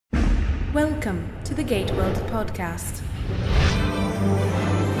Welcome to the GateWorld podcast.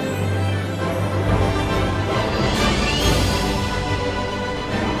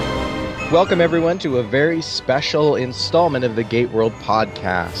 Welcome, everyone, to a very special installment of the GateWorld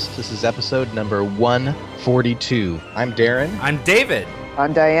podcast. This is episode number 142. I'm Darren. I'm David.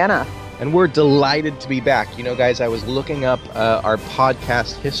 I'm Diana. And we're delighted to be back. You know, guys, I was looking up our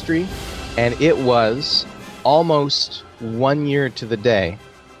podcast history, and it was almost 1 year to the day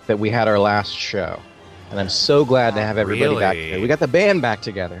that we had our last show. And I'm so glad to have everybody back here. We got the band back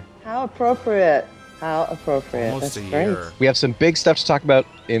together. How appropriate. How appropriate. Almost That's a great. year. We have some big stuff to talk about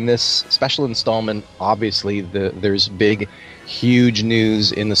in this special installment. Obviously, there's big, huge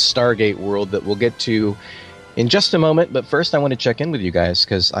news in the Stargate world that we'll get to in just a moment. But first, I want to check in with you guys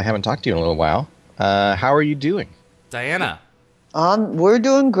because I haven't talked to you in a little while. How are you doing? Diana. We're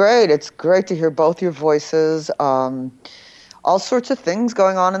doing great. It's great to hear both your voices. All sorts of things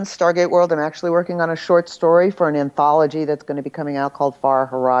going on in the Stargate world. I'm actually working on a short story for an anthology that's going to be coming out called Far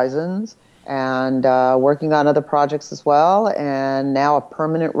Horizons, and working on other projects as well, and now a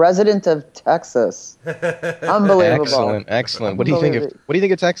permanent resident of Texas. Unbelievable. Excellent. What do you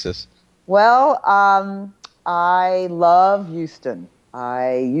think of Texas? Well, I love Houston.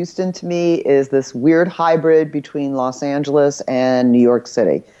 Houston to me is this weird hybrid between Los Angeles and New York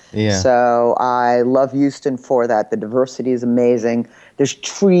City. Yeah. So I love Houston for that. The diversity is amazing. There's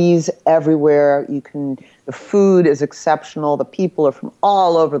trees everywhere. The food is exceptional. The people are from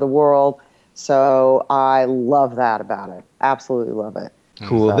all over the world. So I love that about it. Absolutely love it.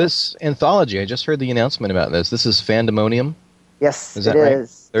 Cool. So. This anthology, I just heard the announcement about this. This is Fandemonium. Yes, is that it right?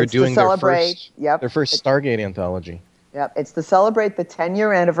 is. They're it's doing to celebrate, their first Stargate anthology. Yep, it's to celebrate the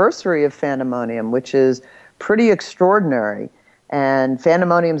 10-year anniversary of Fandemonium, which is pretty extraordinary. And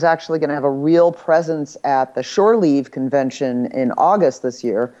Fandemonium is actually going to have a real presence at the Shore Leave convention in August this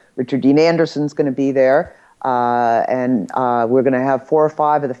year. Richard Dean Anderson's going to be there. And we're going to have 4 or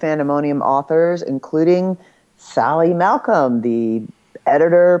 5 of the Fandemonium authors, including Sally Malcolm, the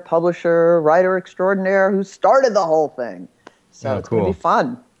editor, publisher, writer extraordinaire who started the whole thing. So it's going to be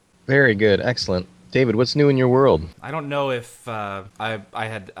fun. Very good. Excellent. David, what's new in your world? I don't know if I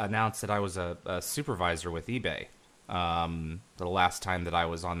had announced that I was a supervisor with eBay the last time that I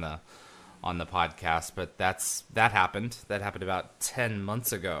was on the podcast, but that happened. That happened about 10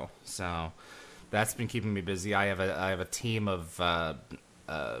 months ago. So that's been keeping me busy. I have a team of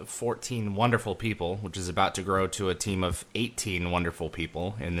 14 wonderful people, which is about to grow to a team of 18 wonderful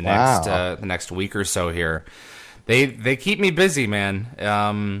people in the next week or so here. They keep me busy, man.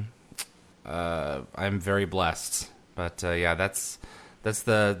 I'm very blessed, but yeah, that's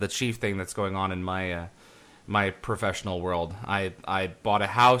the chief thing that's going on in my professional world. I bought a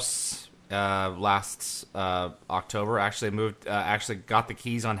house last October. Actually got the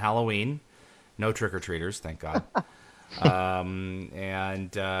keys on Halloween. No trick or treaters, thank God.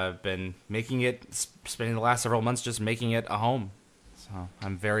 And been spending the last several months just making it a home. So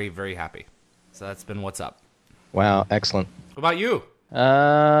I'm very, very happy. So that's been what's up. Wow, excellent. What about you?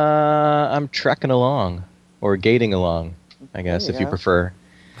 I'm trekking along, or gating along, I guess, if you prefer.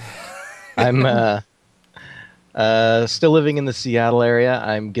 I'm still living in the Seattle area.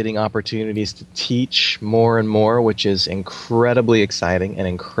 I'm getting opportunities to teach more and more, which is incredibly exciting and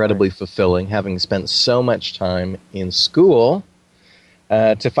incredibly fulfilling, having spent so much time in school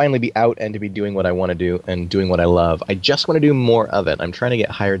to finally be out and to be doing what I want to do and doing what I love. I just want to do more of it. I'm trying to get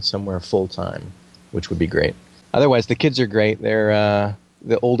hired somewhere full-time, which would be great. Otherwise, the kids are great. They're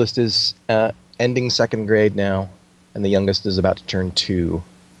the oldest is ending second grade now, and the youngest is about to turn 2.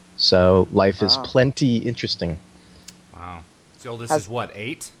 So life is plenty interesting. Wow. The oldest is what,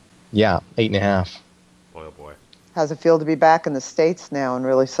 8? Yeah, 8.5. Boy, oh boy. How's it feel to be back in the States now and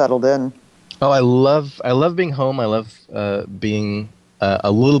really settled in? Oh, I love being home. I love being a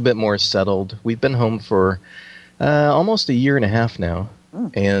little bit more settled. We've been home for almost a year and a half now,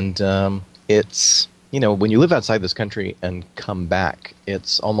 and it's... You know, when you live outside this country and come back,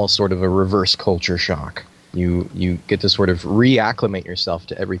 it's almost sort of a reverse culture shock. You get to sort of reacclimate yourself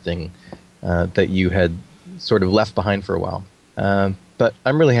to everything that you had sort of left behind for a while. But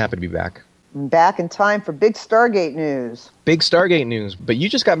I'm really happy to be back. Back in time for big Stargate news. Big Stargate news. But you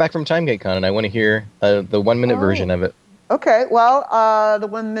just got back from TimeGateCon, and I want to hear the 1-minute version of it. Okay, well, the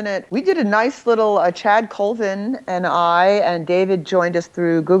 1 minute, we did a nice little, Chad Colvin and I and David joined us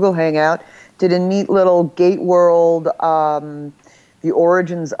through Google Hangout, did a neat little GateWorld, the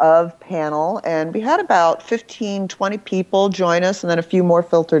origins of panel, and we had about 15, 20 people join us, and then a few more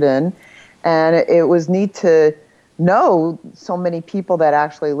filtered in, and it was neat to know so many people that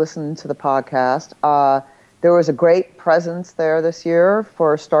actually listen to the podcast. There was a great presence there this year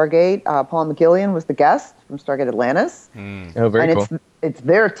for Stargate. Paul McGillian was the guest from Stargate Atlantis. Oh, very cool. It's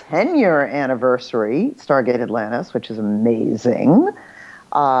their 10-year anniversary, Stargate Atlantis, which is amazing.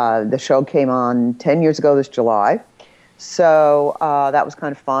 The show came on 10 years ago this July. So that was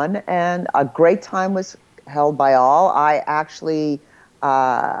kind of fun. And a great time was held by all. I actually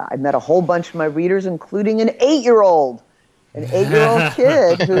I met a whole bunch of my readers, including an 8-year-old. An 8-year-old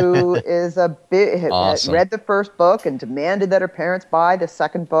kid who is awesome. read the first book and demanded that her parents buy the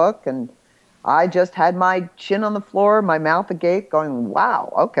second book. And I just had my chin on the floor, my mouth agape, going,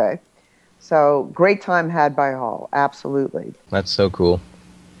 wow, okay. So great time had by all, absolutely. That's so cool.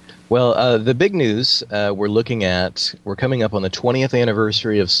 Well, the big news we're coming up on the 20th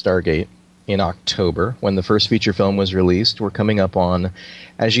anniversary of Stargate in October, when the first feature film was released. We're coming up on,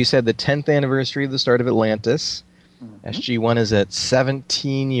 as you said, the 10th anniversary of the start of Atlantis. SG-1 is at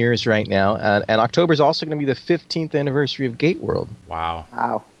 17 years right now, and October is also going to be the 15th anniversary of GateWorld.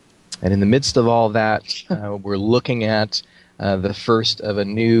 Wow. And in the midst of all that, we're looking at the first of a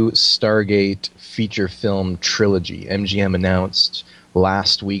new Stargate feature film trilogy. MGM announced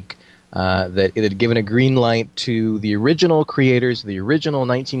last week that it had given a green light to the original creators of the original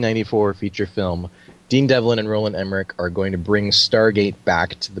 1994 feature film. Dean Devlin and Roland Emmerich are going to bring Stargate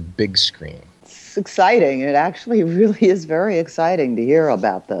back to the big screen. It's exciting. It actually really is very exciting to hear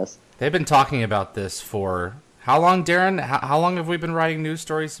about this. They've been talking about this for how long, Darren? How long have we been writing news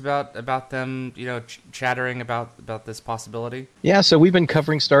stories about them, chattering about this possibility? Yeah, so we've been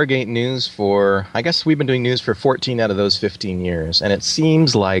covering Stargate news we've been doing news for 14 out of those 15 years, and it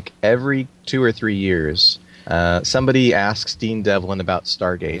seems like every 2 or 3 years, somebody asks Dean Devlin about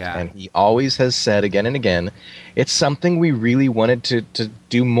Stargate, and he always has said again and again, it's something we really wanted to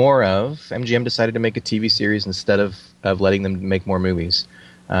do more of. MGM decided to make a TV series instead of letting them make more movies.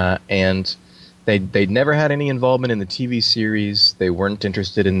 And they'd never had any involvement in the TV series. They weren't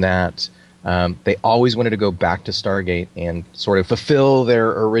interested in that. They always wanted to go back to Stargate and sort of fulfill their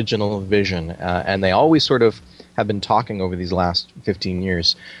original vision. And they always sort of have been talking over these last 15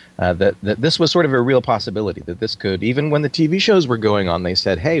 years that this was sort of a real possibility, that this could, even when the TV shows were going on, they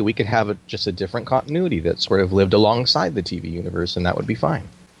said, hey, we could have just a different continuity that sort of lived alongside the TV universe, and that would be fine.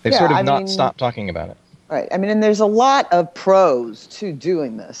 They've not stopped talking about it. Right. I mean, and there's a lot of pros to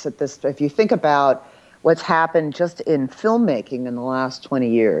doing this. If you think about what's happened just in filmmaking in the last 20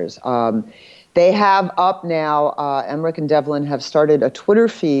 years, they have up now, Emmerich and Devlin have started a Twitter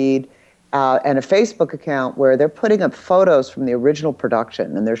feed and a Facebook account where they're putting up photos from the original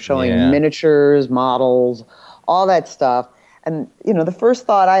production, and they're showing miniatures, models, all that stuff. And, the first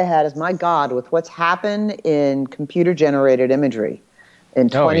thought I had is, my God, with what's happened in computer-generated imagery in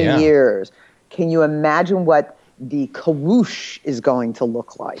 20 years, can you imagine what the kawoosh is going to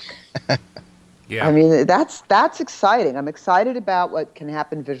look like? Yeah. I mean, that's exciting. I'm excited about what can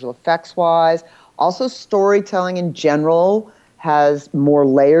happen visual effects-wise. Also, storytelling in general has more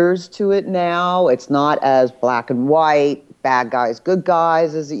layers to it now. It's not as black and white, bad guys, good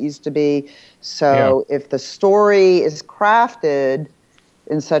guys, as it used to be. So if the story is crafted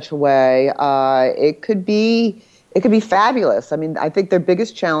in such a way, it could be fabulous. I mean, I think their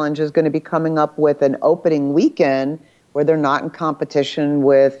biggest challenge is going to be coming up with an opening weekend where they're not in competition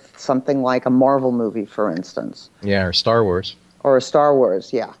with something like a Marvel movie, for instance. Yeah, or Star Wars. Or a Star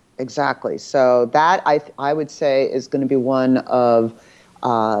Wars, yeah, exactly. So that, I would say, is going to be one of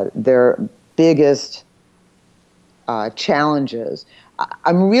their biggest challenges.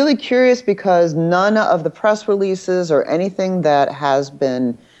 I'm really curious because none of the press releases or anything that has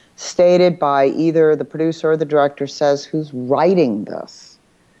been stated by either the producer or the director says who's writing this.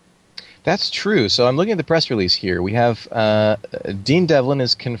 That's true. So I'm looking at the press release here. We have Dean Devlin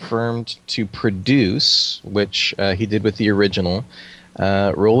is confirmed to produce, which he did with the original.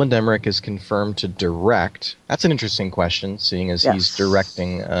 Roland Emmerich is confirmed to direct. That's an interesting question, seeing as he's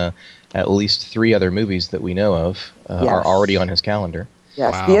directing at least 3 other movies that we know of are already on his calendar.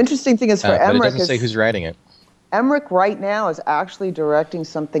 Yes. Wow. The interesting thing is for Emmerich, but it doesn't say who's writing it. Emmerich right now is actually directing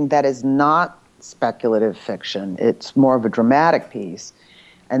something that is not speculative fiction. It's more of a dramatic piece.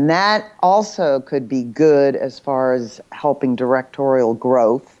 And that also could be good as far as helping directorial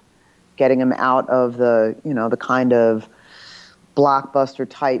growth, getting him out of the kind of blockbuster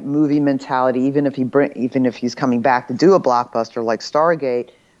type movie mentality. Even if he's coming back to do a blockbuster like Stargate,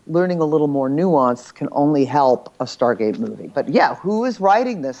 learning a little more nuance can only help a Stargate movie. But yeah, who is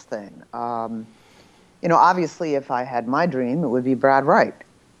writing this thing? Obviously, if I had my dream, it would be Brad Wright.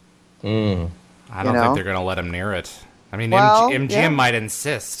 I don't think they're going to let him near it. I mean, MGM might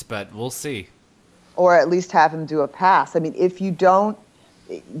insist, but we'll see. Or at least have him do a pass. I mean, if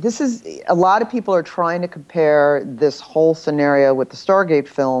this is a lot of people are trying to compare this whole scenario with the Stargate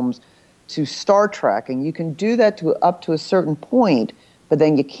films to Star Trek, and you can do that up to a certain point, but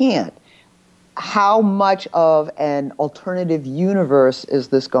then you can't. How much of an alternative universe is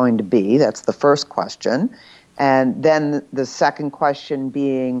this going to be? That's the first question. And then the second question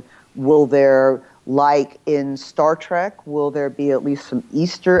being, will there, like in Star Trek, will there be at least some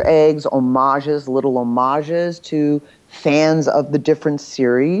Easter eggs, little homages to fans of the different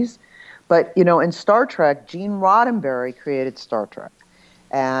series? But, in Star Trek, Gene Roddenberry created Star Trek.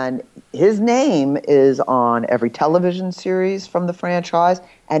 And his name is on every television series from the franchise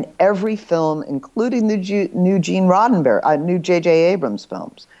and every film, including the new Gene Roddenberry, new J.J. Abrams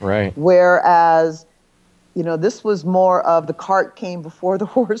films. Right. Whereas, this was more of the cart came before the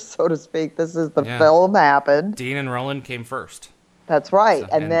horse, so to speak. This is the film happened. Dean and Roland came first. That's right.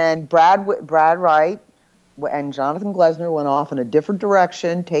 And then Brad Wright and Jonathan Glesner went off in a different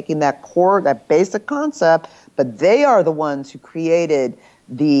direction, taking that basic concept, but they are the ones who created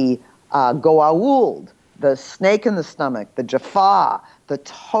the Goa'uld, the snake in the stomach, the Jaffa, the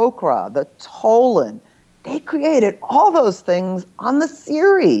Tok'ra, the Tolan. They created all those things on the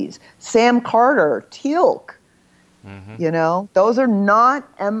series. Sam Carter, Teal'c. Mm-hmm. Those are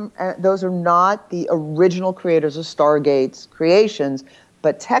not the original creators of Stargate's creations,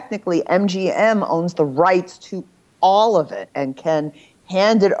 but technically MGM owns the rights to all of it and can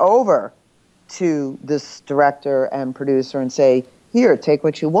hand it over to this director and producer and say, here, take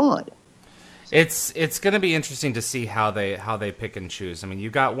what you want. It's going to be interesting to see how they pick and choose. I mean,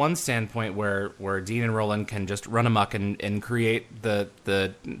 you've got one standpoint where Dean and Roland can just run amok and create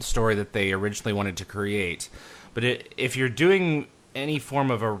the story that they originally wanted to create. But if you're doing any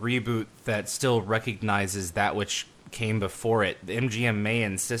form of a reboot that still recognizes that which came before it, the MGM may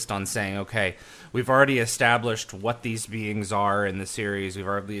insist on saying, okay, we've already established what these beings are in the series. We've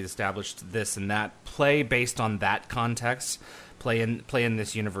already established this and that. Play based on that context. Play in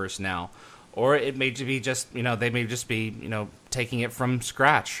this universe now. Or it may be just, they may just be, taking it from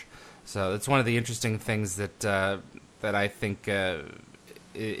scratch. So that's one of the interesting things that I think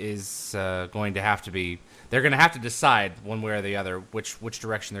is going to have to be. They're going to have to decide one way or the other which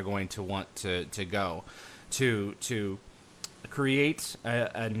direction they're going to want to go, to create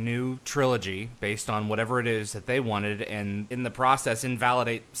a new trilogy based on whatever it is that they wanted, and in the process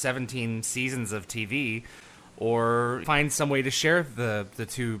invalidate 17 seasons of TV. Or find some way to share the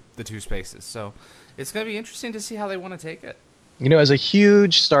two spaces. So it's going to be interesting to see how they want to take it. As a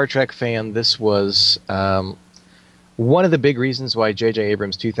huge Star Trek fan, this was one of the big reasons why J.J.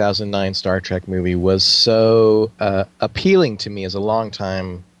 Abrams' 2009 Star Trek movie was so appealing to me as a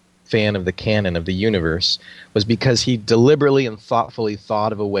longtime fan of the canon of the universe, was because he deliberately and thoughtfully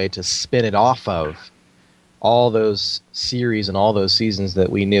thought of a way to spin it off of all those series and all those seasons that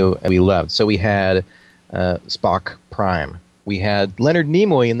we knew and we loved. So we had Spock Prime. We had Leonard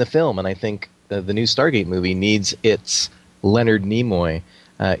Nimoy in the film, and I think the new Stargate movie needs its Leonard Nimoy,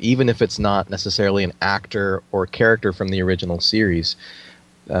 even if it's not necessarily an actor or character from the original series.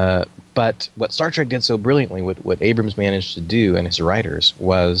 But what Star Trek did so brilliantly, what Abrams managed to do and his writers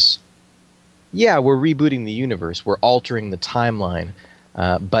was, we're rebooting the universe, we're altering the timeline,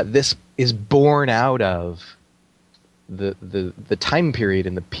 but this is born out of the time period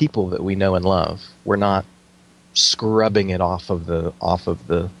and the people that we know and love. We're not scrubbing it off of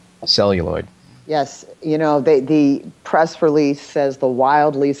the celluloid. Yes, the press release says the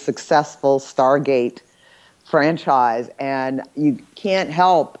wildly successful Stargate franchise, and you can't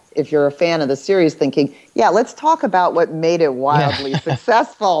help, if you're a fan of the series, thinking, let's talk about what made it wildly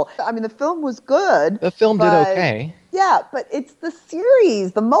successful. I mean, the film was good. The film did okay. Yeah, but it's the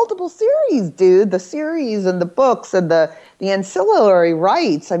series, the multiple series, dude. The series and the books and the ancillary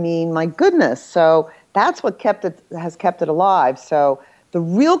rights. I mean, my goodness. So that's what has kept it alive. So the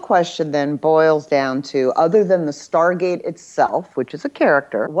real question then boils down to, other than the Stargate itself, which is a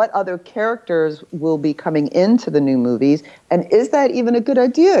character, what other characters will be coming into the new movies? And is that even a good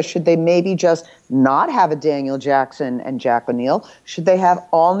idea? Should they maybe just not have a Daniel Jackson and Jack O'Neill? Should they have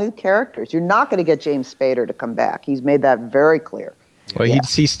all new characters? You're not going to get James Spader to come back. He's made that very clear. Well,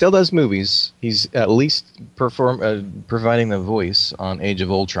 he still does movies. He's at least providing the voice on Age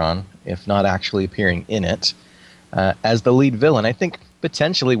of Ultron, if not actually appearing in it, as the lead villain. I think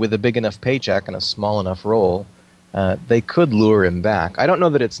potentially with a big enough paycheck and a small enough role, they could lure him back. I don't know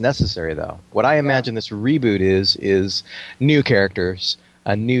that it's necessary, though. What I imagine this reboot is new characters,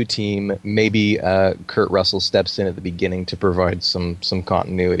 a new team. Maybe Kurt Russell steps in at the beginning to provide some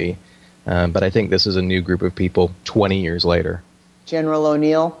continuity. But I think this is a new group of people 20 years later. General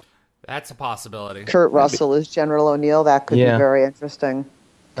O'Neill? That's a possibility. Kurt Russell is General O'Neill. That could be very interesting.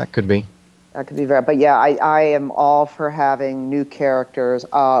 That could be. That could be very, but yeah, I am all for having new characters.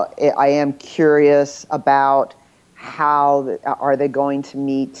 I am curious about how are they going to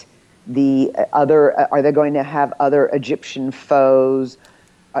meet the other? Are they going to have other Egyptian foes?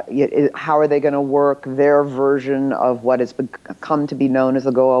 How are they going to work their version of what has come to be known as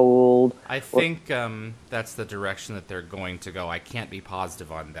the GateWorld? I think that's the direction that they're going to go. I can't be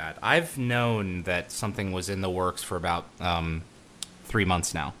positive on that. I've known that something was in the works for about 3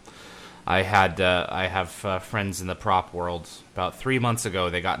 months now. I have friends in the prop world. About 3 months ago,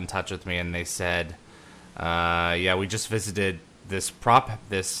 they got in touch with me and they said, "Yeah, we just visited this prop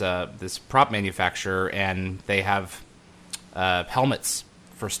manufacturer and they have helmets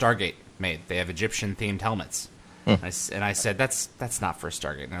for Stargate made. They have Egyptian themed helmets." And I said, "That's not for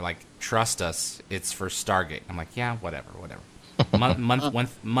Stargate." And they're like, "Trust us, it's for Stargate." I'm like, "Yeah, whatever."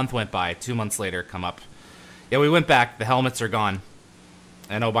 Month went by. 2 months later, come up. Yeah, we went back. The helmets are gone.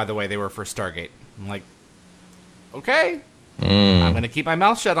 And oh, by the way, they were for Stargate. I'm like, okay, I'm going to keep my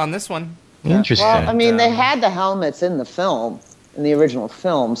mouth shut on this one. Interesting. Well, I mean, they had the helmets in the film, in the original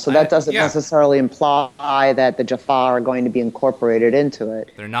film, so that doesn't necessarily imply that the Jaffa are going to be incorporated into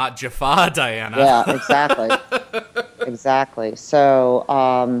it. They're not Jaffa, Diana. Yeah, exactly. Exactly. So,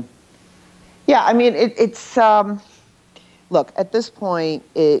 yeah, I mean, it's look, at this point,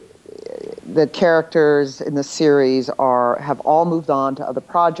 the characters in the series have all moved on to other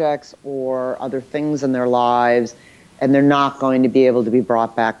projects or other things in their lives, and they're not going to be able to be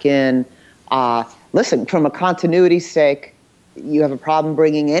brought back in. Listen, from a continuity sake, you have a problem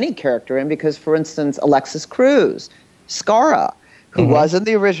bringing any character in because, for instance, Alexis Cruz, Skara, who was in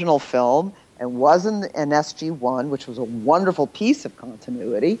the original film and was in SG-1, which was a wonderful piece of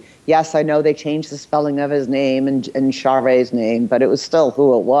continuity. Yes, I know they changed the spelling of his name and Charvet's name, but it was still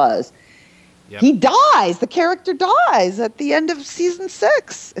who it was. Yep. He dies. The character dies at the end of season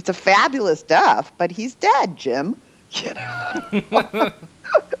 6. It's a fabulous death, but he's dead, Jim. You know?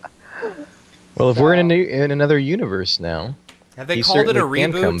 Well, if we're in another universe now, have they called it a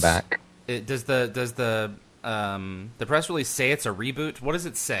reboot? Come back. Does the press release say it's a reboot? What does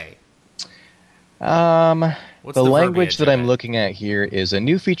it say? The language that I'm looking at here is a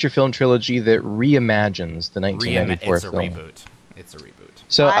new feature film trilogy that reimagines the 1994 film. It's a reboot.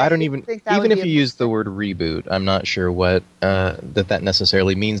 So I don't even if you use the word reboot, I'm not sure what that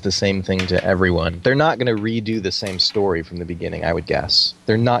necessarily means the same thing to everyone. They're not going to redo the same story from the beginning, I would guess.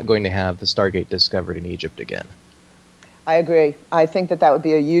 They're not going to have the Stargate discovered in Egypt again. I agree. I think that would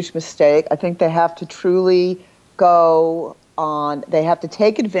be a huge mistake. I think they have to truly go on. They have to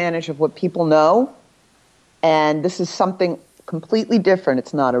take advantage of what people know, and this is something completely different.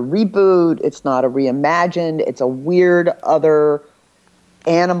 It's not a reboot. It's not a reimagined. It's a weird other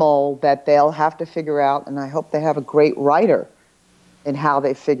animal that they'll have to figure out, and I hope they have a great writer in how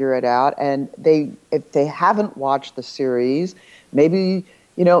they figure it out. And if they haven't watched the series, maybe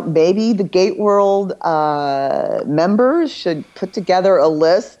the GateWorld members should put together a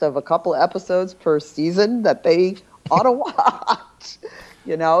list of a couple episodes per season that they ought to watch.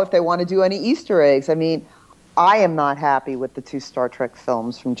 If they want to do any Easter eggs. I mean, I am not happy with the 2 Star Trek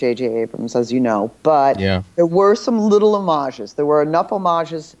films from J.J. Abrams, as you know, but there were some little homages. There were enough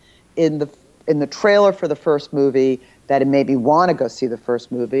homages in the trailer for the first movie that it made me want to go see the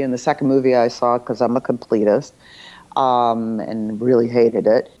first movie. And the second movie I saw because I'm a completist and really hated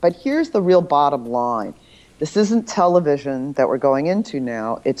it. But here's the real bottom line. This isn't television that we're going into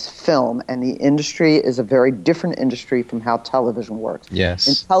now. It's film, and the industry is a very different industry from how television works. Yes.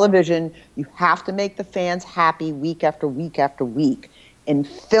 In television, you have to make the fans happy week after week after week. In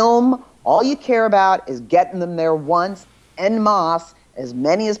film, all you care about is getting them there once, en masse, as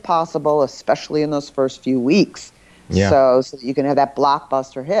many as possible, especially in those first few weeks, so that you can have that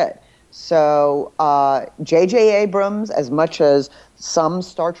blockbuster hit. So J.J. Abrams, as much as some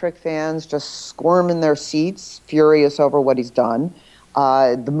Star Trek fans just squirm in their seats, furious over what he's done,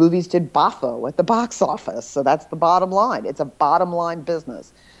 the movies did boffo at the box office. So that's the bottom line. It's a bottom line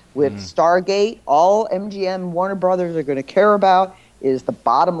business. With Stargate, all MGM and Warner Brothers are going to care about is the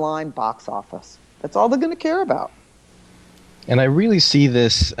bottom line box office. That's all they're going to care about. And I really see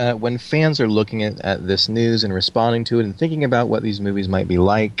this when fans are looking at this news and responding to it and thinking about what these movies might be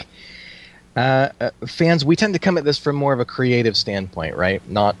like. Fans, we tend to come at this from more of a creative standpoint, right?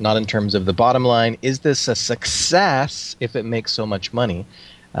 Not in terms of the bottom line. Is this a success if it makes so much money?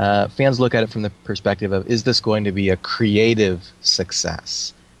 Fans look at it from the perspective of, is this going to be a creative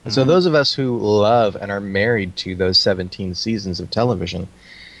success? And so those of us who love and are married to those 17 seasons of television,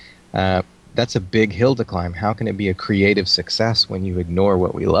 that's a big hill to climb. How can it be a creative success when you ignore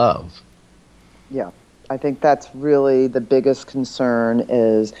what we love? Yeah. I think that's really the biggest concern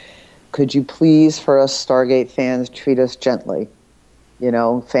is, could you please, for us Stargate fans, treat us gently?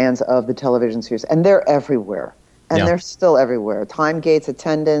 Fans of the television series. And they're everywhere. And they're still everywhere. Gate's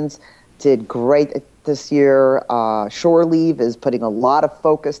attendance did great this year. Shore Leave is putting a lot of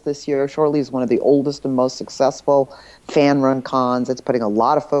focus this year. Shore Leave is one of the oldest and most successful fan-run cons. It's putting a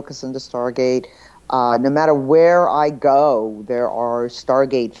lot of focus into Stargate. No matter where I go, there are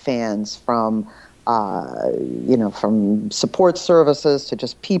Stargate fans from support services to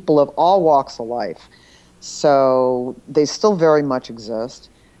just people of all walks of life. So they still very much exist.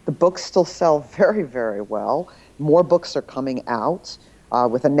 The books still sell very, very well. More books are coming out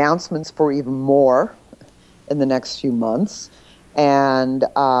with announcements for even more in the next few months. And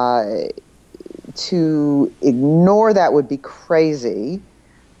to ignore that would be crazy.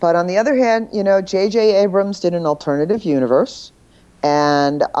 But on the other hand, J.J. Abrams did an alternative universe.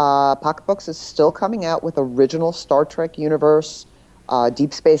 And Pocket Books is still coming out with original Star Trek universe,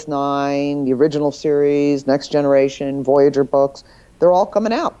 Deep Space Nine, the original series, Next Generation, Voyager books. They're all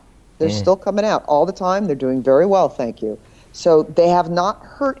coming out. They're still coming out all the time. They're doing very well, thank you. So they have not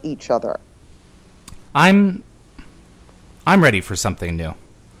hurt each other. I'm ready for something new.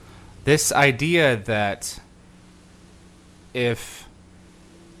 This idea that if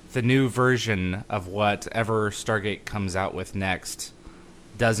the new version of whatever Stargate comes out with next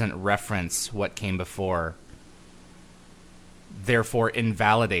doesn't reference what came before, therefore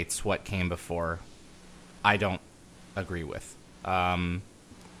invalidates what came before, I don't agree with. I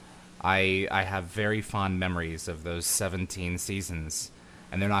have very fond memories of those 17 seasons,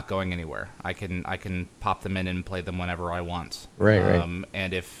 and they're not going anywhere. I can pop them in and play them whenever I want. Right.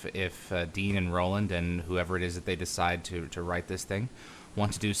 And if Dean and Roland and whoever it is that they decide to write this thing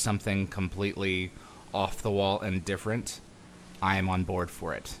want to do something completely off the wall and different, I am on board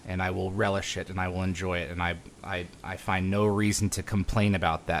for it, and I will relish it, and I will enjoy it, and I find no reason to complain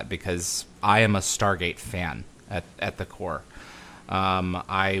about that because I am a Stargate fan at the core.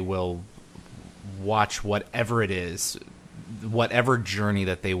 I will watch whatever it is, whatever journey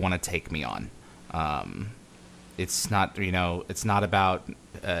that they want to take me on. It's not about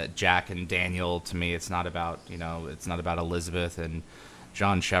Jack and Daniel to me. It's not about Elizabeth and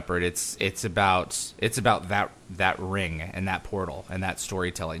John Shepard. It's about that ring and that portal and that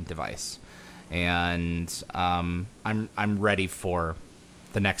storytelling device. And I'm ready for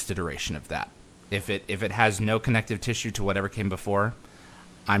the next iteration of that. If it has no connective tissue to whatever came before,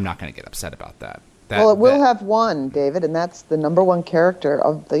 I'm not going to get upset about that. Well, it will have one, David, and that's the number one character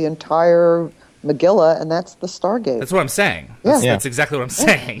of the entire Megillah, and that's the Stargate. That's what I'm saying. That's exactly what I'm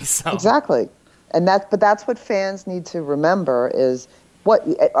saying. So. Exactly. But that's what fans need to remember is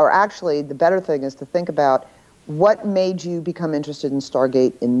the better thing is to think about what made you become interested in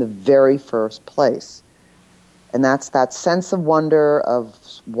Stargate in the very first place. And that's that sense of wonder of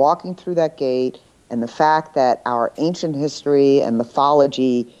walking through that gate and the fact that our ancient history and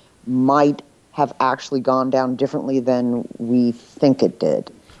mythology might have actually gone down differently than we think it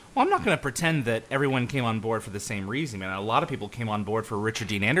did. Well, I'm not going to pretend that everyone came on board for the same reason. Man, a lot of people came on board for Richard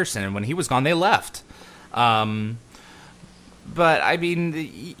Dean Anderson, and when he was gone, they left. But I mean,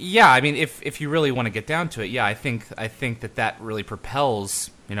 if you really want to get down to it, I think that really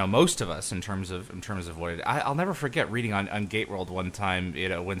propels most of us in terms of what it. I'll never forget reading on GateWorld one time,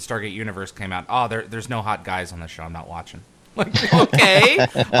 when Stargate Universe came out. Oh, there's no hot guys on the show. I'm not watching. Like, okay,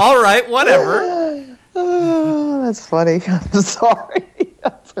 all right, whatever. Oh, that's funny. I'm sorry.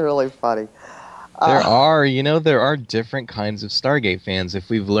 That's really funny. There are different kinds of Stargate fans. If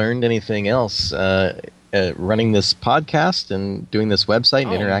we've learned anything else, running this podcast and doing this website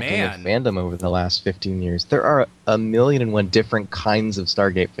and interacting with fandom over the last 15 years, there are 1,000,001 different kinds of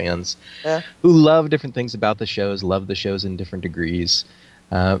Stargate fans who love different things about the shows, love the shows in different degrees.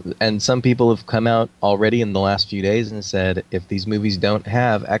 And some people have come out already in the last few days and said, if these movies don't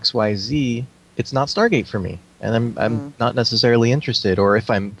have XYZ, it's not Stargate for me. And I'm not necessarily interested. Or if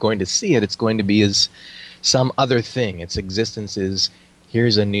I'm going to see it, it's going to be as some other thing. Its existence is,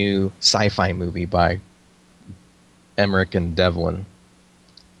 here's a new sci-fi movie by Emmerich and Devlin.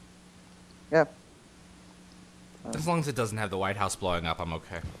 Yeah. As long as it doesn't have the White House blowing up, I'm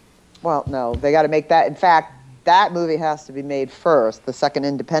okay. Well, no, they got to make that. In fact, that movie has to be made first, the second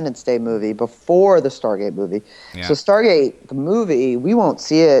Independence Day movie, before the Stargate movie. Yeah. So Stargate, the movie, we won't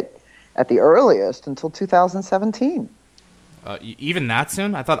see it at the earliest until 2017. Even that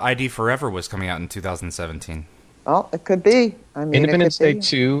soon? I thought ID Forever was coming out in 2017. Well, it could be. Independence Day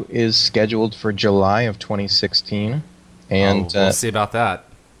 2 is scheduled for July of 2016. And we'll see about that.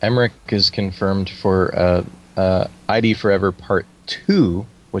 Emmerich is confirmed for ID Forever Part 2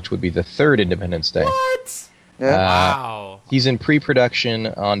 which would be the third Independence Day. What? Yeah. Wow. He's in pre-production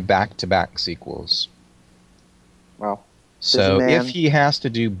on back-to-back sequels. Well, So busy man. if he has to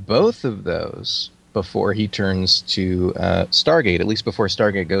do both of those before he turns to Stargate, at least before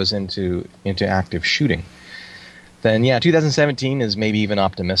Stargate goes into active shooting, then yeah, 2017 is maybe even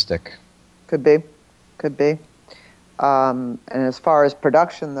optimistic. Could be. And as far as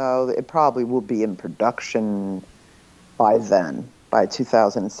production, though, it probably will be in production by then, by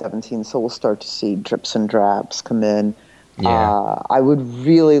 2017. So we'll start to see drips and drabs come in. Yeah. I would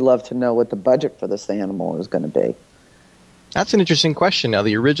really love to know what the budget for this animal is going to be. That's an interesting question. Now,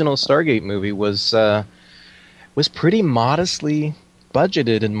 the original Stargate movie was pretty modestly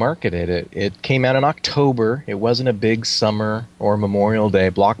budgeted and marketed. It came out in October. It wasn't a big summer or Memorial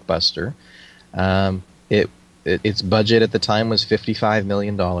Day blockbuster. Its budget at the time was $55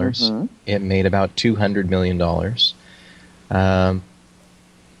 million. Mm-hmm. It made about $200 million.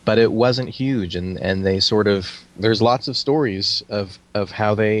 But it wasn't huge, and they sort of... There's lots of stories of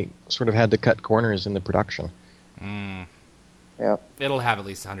how they sort of had to cut corners in the production. Yep. It'll have at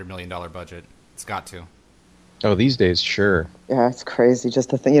least $100 million budget. It's got to. Oh, these days, sure. Yeah, it's crazy.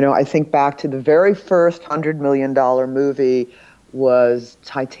 Just to think, I think back to the very first $100 million movie was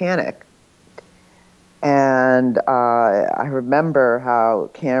Titanic. And I remember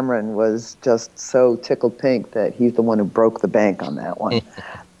how Cameron was just so tickled pink that he's the one who broke the bank on that one.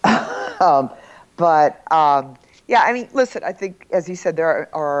 Yeah, I mean, listen, I think, as you said,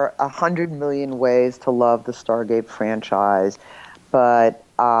 there are 100 million ways to love the Stargate franchise. But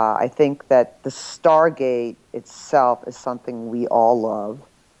I think that the Stargate itself is something we all love.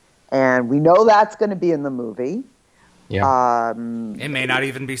 And we know that's going to be in the movie. Yeah. It may not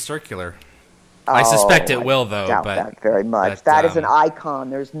even be circular. I suspect it will, though. I doubt but that very much. But, that is an icon.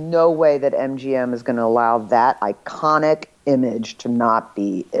 There's no way that MGM is going to allow that iconic image to not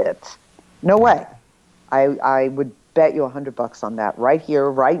be it. No way. I would bet you $100 on that right here,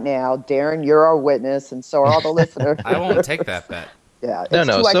 right now. Darren, you're our witness, and so are all the listeners. I won't take that bet. Yeah, it's No.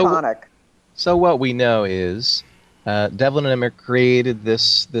 too iconic. So what we know is Devlin and Emmer created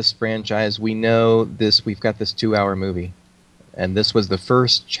this franchise. We know this. We've got this 2-hour movie, and this was the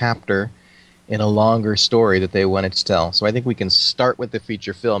first chapter in a longer story that they wanted to tell. So I think we can start with the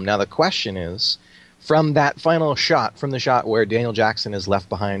feature film. Now the question is, from that final shot, from the shot where Daniel Jackson is left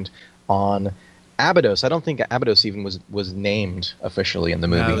behind on Abydos. I don't think Abydos even was named officially in the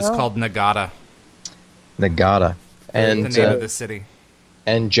movie. No, it was called Nagata. Nagata. And the name of the city.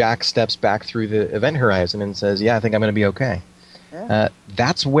 And Jack steps back through the event horizon and says, yeah, I think I'm going to be okay. Yeah.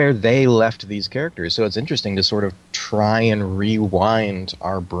 That's where they left these characters. So it's interesting to sort of try and rewind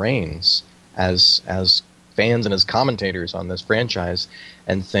our brains as fans and as commentators on this franchise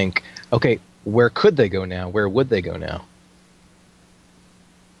and think, okay, where could they go now? Where would they go now?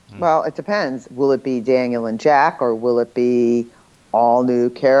 Well, it depends. Will it be Daniel and Jack, or will it be all new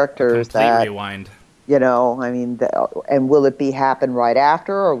characters? Complete rewind. And will it be happen right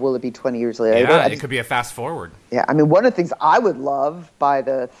after, or will it be 20 years later? Yeah, it could be a fast forward. Yeah, I mean, one of the things I would love by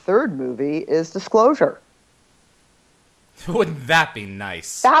the third movie is disclosure. Wouldn't that be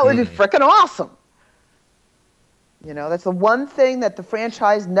nice? That would be freaking awesome. That's the one thing that the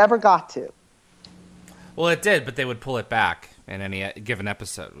franchise never got to. Well, it did, but they would pull it back in any given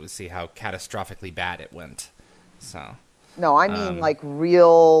episode. We'll see how catastrophically bad it went. So. No, I mean like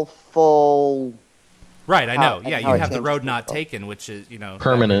real, full. Right, I know. Yeah, you have the road not taken, which is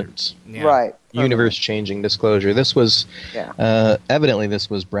permanent. Yeah. Right. Universe-changing disclosure. This was evidently this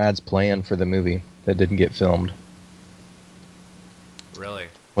was Brad's plan for the movie that didn't get filmed. Really?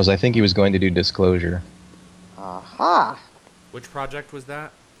 I think he was going to do Disclosure. Aha. Which project was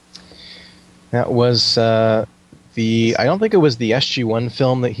that? That was I don't think it was the SG-1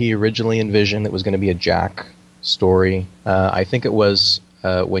 film that he originally envisioned that was going to be a Jack story. I think it was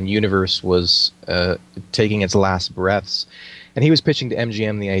when Universe was taking its last breaths, and he was pitching to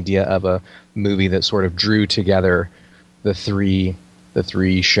MGM the idea of a movie that sort of drew together the three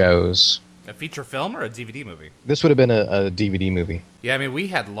shows. A feature film or a DVD movie? This would have been a DVD movie. Yeah, I mean, we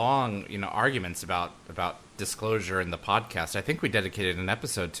had long, arguments about Disclosure in the podcast. I think we dedicated an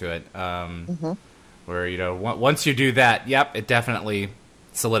episode to it, where once you do that, yep, it definitely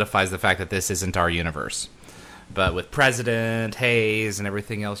solidifies the fact that this isn't our universe. But with President Hayes and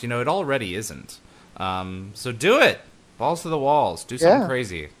everything else, it already isn't. So do it, balls to the walls, do something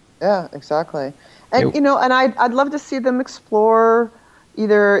crazy. Yeah, exactly. And and I'd love to see them explore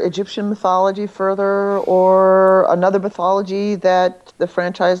either Egyptian mythology further, or another mythology that the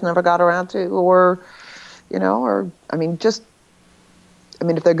franchise never got around to, or if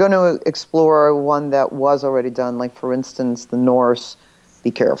they're going to explore one that was already done, like for instance the Norse,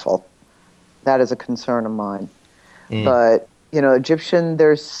 be careful. That is a concern of mine. Mm. But, Egyptian,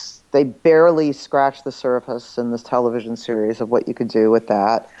 they barely scratch the surface in this television series of what you could do with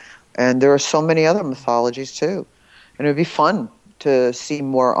that. And there are so many other mythologies, too. And it would be fun to see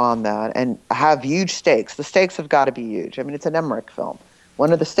more on that and have huge stakes. The stakes have got to be huge. I mean, it's an Emmerich film.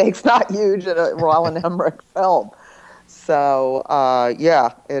 When are the stakes not huge in a Roland Emmerich film? So, I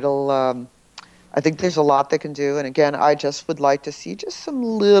think there's a lot they can do. And again, I just would like to see just some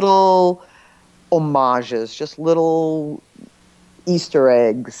little homages, just little Easter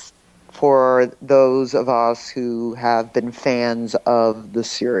eggs for those of us who have been fans of the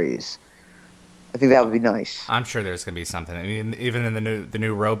series. I think that would be nice. I'm sure there's going to be something. I mean, even in the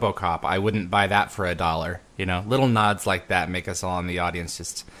new RoboCop, I wouldn't buy that for $1. Little nods like that make us all in the audience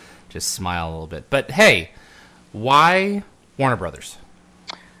just smile a little bit. But hey, why Warner Brothers?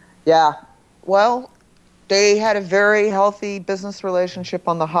 Yeah, well, they had a very healthy business relationship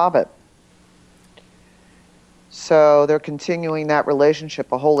on The Hobbit. So they're continuing that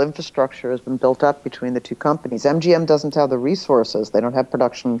relationship. A whole infrastructure has been built up between the two companies. MGM doesn't have the resources. They don't have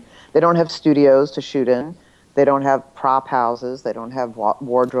production. They don't have studios to shoot in. They don't have prop houses. They don't have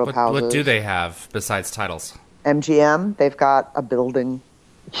wardrobe houses. What do they have besides titles? MGM, they've got a building.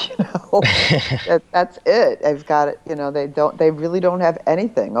 That's it. They've got it. They really don't have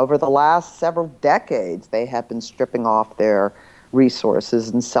anything. Over the last several decades, they have been stripping off their resources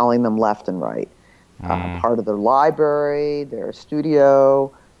and selling them left and right. Part of their library, their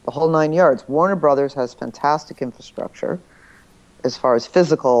studio, the whole 9 yards. Warner Brothers has fantastic infrastructure as far as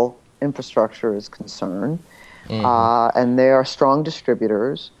physical infrastructure is concerned, and they are strong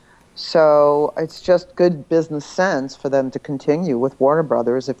distributors. So it's just good business sense for them to continue with Warner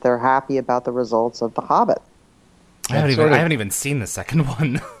Brothers if they're happy about the results of The Hobbit. I haven't even seen the second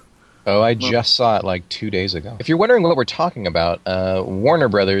one. Oh, I just saw it like 2 days ago. If you're wondering what we're talking about, Warner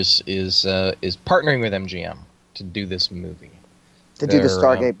Brothers is partnering with MGM to do this movie. To do the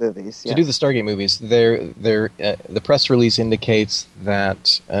Stargate movies. To do the Stargate movies. The press release indicates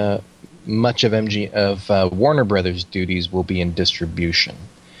that much of Warner Brothers' duties will be in distribution.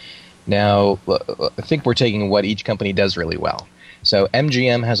 Now, I think we're taking what each company does really well. So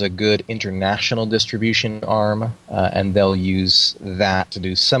MGM has a good international distribution arm, and they'll use that to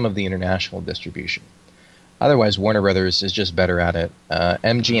do some of the international distribution. Otherwise, Warner Brothers is just better at it.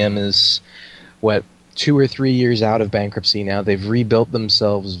 MGM is, 2 or 3 years out of bankruptcy now. They've rebuilt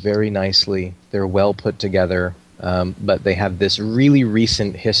themselves very nicely. They're well put together, but they have this really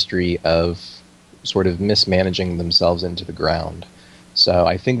recent history of sort of mismanaging themselves into the ground. So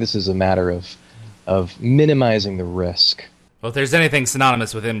I think this is a matter of minimizing the risk. Well, if there's anything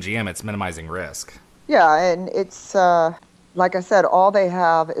synonymous with MGM, it's minimizing risk. Yeah, and it's, like I said, all they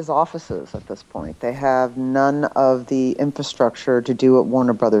have is offices at this point. They have none of the infrastructure to do what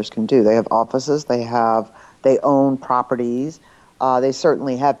Warner Brothers can do. They have offices, they own properties, they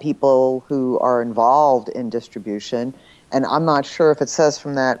certainly have people who are involved in distribution, and I'm not sure if it says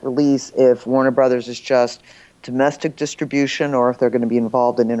from that release if Warner Brothers is just domestic distribution or if they're going to be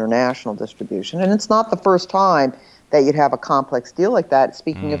involved in international distribution. And it's not the first time that you'd have a complex deal like that.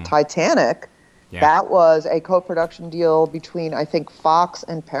 Speaking of Titanic, that was a co-production deal between, I think, Fox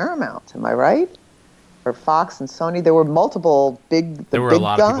and Paramount. Am I right? Or Fox and Sony. There were multiple big There were a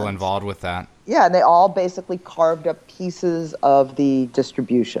lot of people involved with that. Yeah, and they all basically carved up pieces of the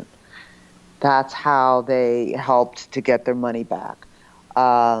distribution. That's how they helped to get their money back.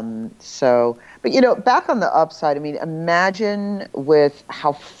 But back on the upside, I mean, imagine with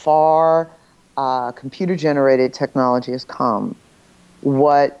how far computer-generated technology has come,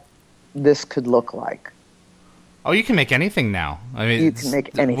 what this could look like. Oh, you can make anything now. I mean, you can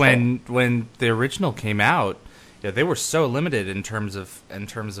make anything. When the original came out, they were so limited in terms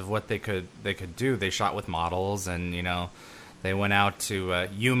of what they could do. They shot with models, and they went out to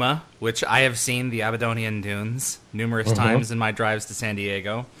Yuma, which I have seen the Aberdonian Dunes numerous times in my drives to San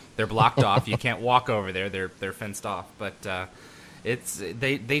Diego. They're blocked off. You can't walk over there. They're fenced off, but.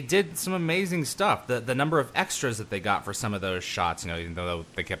 They did some amazing stuff. The number of extras that they got for some of those shots, even though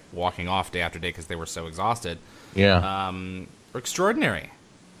they kept walking off day after day because they were so exhausted, were extraordinary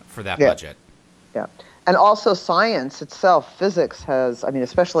for that budget. Yeah, and also science itself, physics has,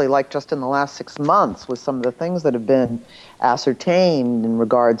 especially like just in the last 6 months with some of the things that have been ascertained in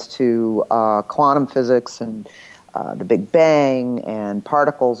regards to quantum physics and the Big Bang and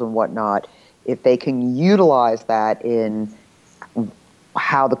particles and whatnot, if they can utilize that in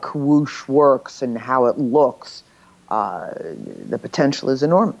how the Kawoosh works and how it looks, the potential is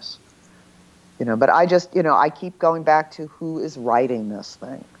enormous. But I just, I keep going back to who is writing this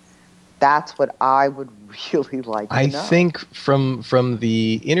thing. That's what I would really like to know. I think from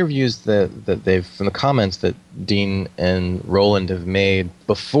the interviews that they've, from the comments that Dean and Roland have made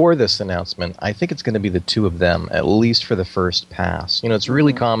before this announcement, I think it's going to be the two of them, at least for the first pass. It's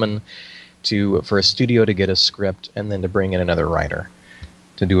really common for a studio to get a script and then to bring in another writer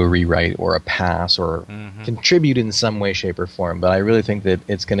to do a rewrite or a pass or contribute in some way, shape, or form. But I really think that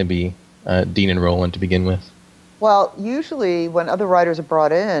it's going to be Dean and Roland to begin with. Well, usually when other writers are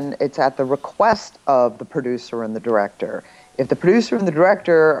brought in, it's at the request of the producer and the director. If the producer and the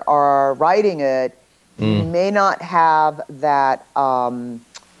director are writing it, you may not have that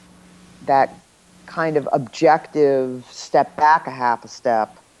that kind of objective step back a half a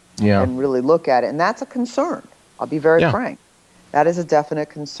step and really look at it. And that's a concern. I'll be very frank. That is a definite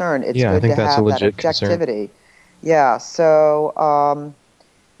concern. It's good to have that objectivity. Concern. Yeah, so,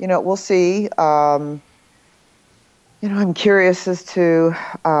 we'll see. I'm curious as to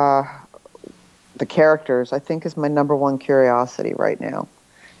the characters. I think is my number one curiosity right now.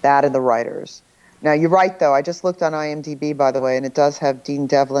 That and the writers. Now, you're right, though. I just looked on IMDb, by the way, and it does have Dean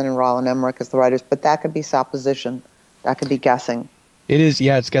Devlin and Roland Emmerich as the writers, but that could be supposition. That could be guessing. It is,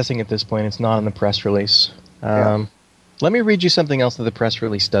 it's guessing at this point. It's not in the press release. Let me read you something else that the press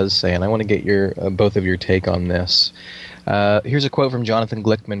release does say, and I want to get your both of your take on this. Here's a quote from Jonathan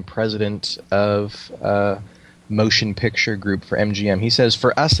Glickman, president of Motion Picture Group for MGM. He says,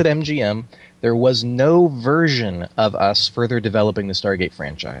 "For us at MGM, there was no version of us further developing the Stargate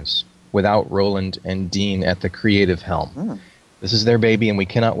franchise without Roland and Dean at the creative helm. This is their baby, and we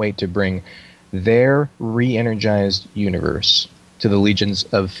cannot wait to bring their re-energized universe to the legions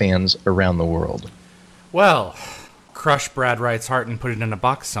of fans around the world." Well, crush Brad Wright's heart and put it in a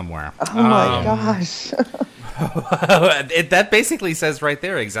box somewhere. Oh my gosh. That basically says right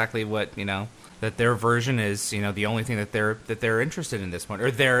there exactly what, that their version is, the only thing that they're interested in this point, or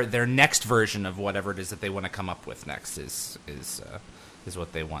their next version of whatever it is that they want to come up with next is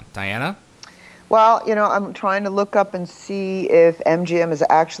what they want. Diana? Well, I'm trying to look up and see if MGM is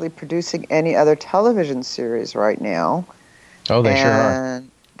actually producing any other television series right now. Oh, they sure are.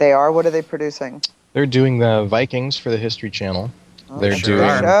 They are? What are they producing? They're doing the Vikings for the History Channel. They're doing,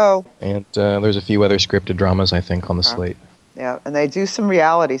 and there's a few other scripted dramas, I think, on the slate. Yeah, and they do some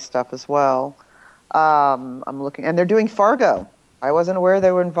reality stuff as well. I'm looking, and they're doing Fargo. I wasn't aware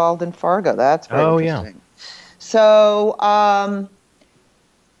they were involved in Fargo. That's very interesting. Yeah. So,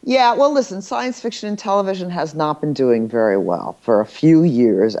 well, listen, science fiction and television has not been doing very well for a few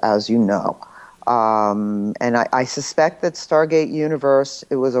years, as you know. And I suspect that Stargate Universe,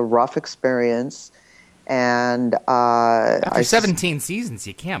 it was a rough experience. And after 17 seasons,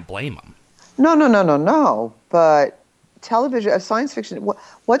 you can't blame them. No. But television, science fiction,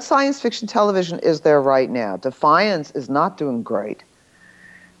 what science fiction television is there right now? Defiance is not doing great.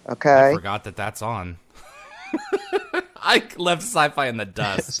 Okay? I forgot that's on. I left sci-fi in the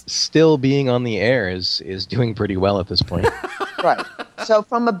dust. Still being on the air is doing pretty well at this point. Right. So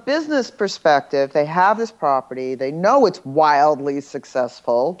from a business perspective, they have this property. They know it's wildly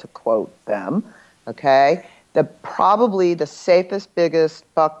successful, to quote them. Okay? Probably the safest, biggest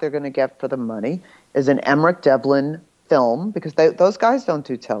buck they're going to get for the money is an Emmerich Devlin film, because those guys don't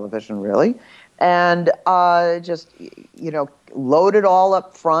do television, really. And just, load it all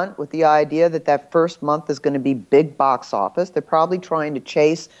up front with the idea that first month is going to be big box office. They're probably trying to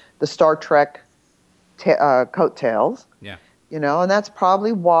chase the Star Trek coattails. Yeah. And that's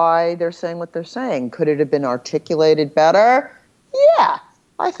probably why they're saying what they're saying. Could it have been articulated better? Yeah,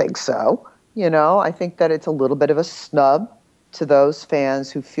 I think so. I think that it's a little bit of a snub to those fans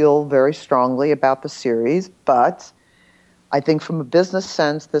who feel very strongly about the series, but I think from a business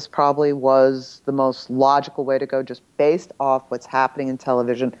sense, this probably was the most logical way to go, just based off what's happening in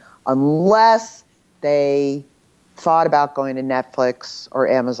television, unless they thought about going to Netflix or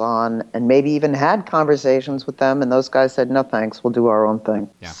Amazon and maybe even had conversations with them, and those guys said, no thanks, we'll do our own thing.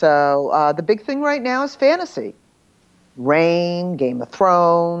 Yeah. So the big thing right now is fantasy. Reign, Game of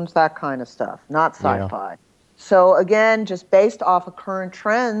Thrones, that kind of stuff, not sci-fi. Yeah. So again, just based off of current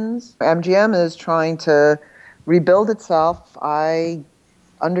trends, MGM is trying to rebuild itself. I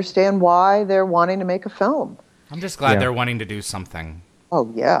understand why they're wanting to make a film. I'm just glad they're wanting to do something. Oh,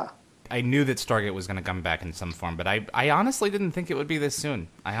 yeah. I knew that Stargate was going to come back in some form, but I honestly didn't think it would be this soon.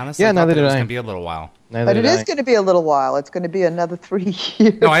 I honestly thought that it was going to be a little while. But it is going to be a little while. It's going to be another 3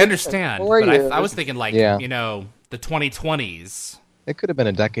 years. No, I understand. But I was thinking the 2020s. It could have been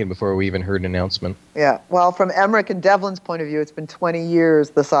a decade before we even heard an announcement. Yeah. Well, from Emmerich and Devlin's point of view, it's been 20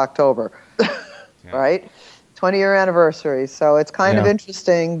 years this October. Right? 20-year anniversary. So it's kind of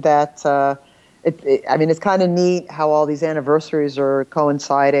interesting that I mean, it's kind of neat how all these anniversaries are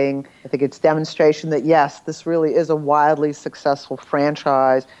coinciding. I think it's demonstration that, yes, this really is a wildly successful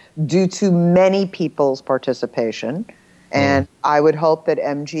franchise due to many people's participation. And I would hope that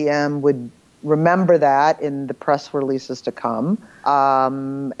MGM would remember that in the press releases to come.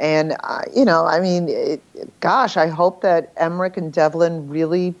 Gosh, I hope that Emmerich and Devlin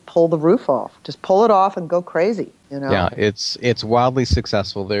really pull the roof off. Just pull it off and go crazy. Yeah, it's wildly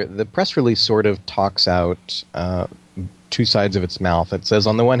successful. The press release sort of talks out two sides of its mouth. It says,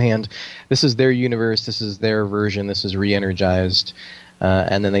 on the one hand, this is their universe, this is their version, this is re-energized,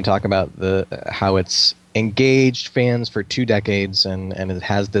 and then they talk about how it's engaged fans for 2 decades, and it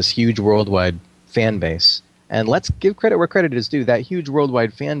has this huge worldwide fan base. And let's give credit where credit is due. That huge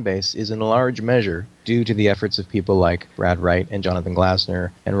worldwide fan base is in large measure due to the efforts of people like Brad Wright and Jonathan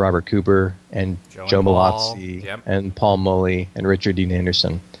Glasner and Robert Cooper and Joe Malozzi and Paul Mully and Richard Dean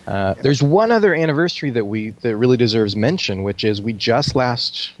Anderson. There's one other anniversary that really deserves mention, which is we just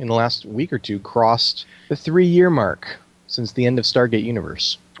in the last week or two crossed the 3-year mark since the end of Stargate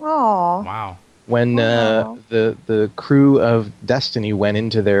Universe. Oh, wow. When the crew of Destiny went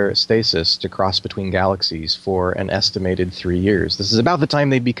into their stasis to cross between galaxies for an estimated 3 years. This is about the time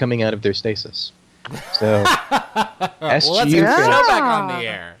they'd be coming out of their stasis. So, let's get the show back on the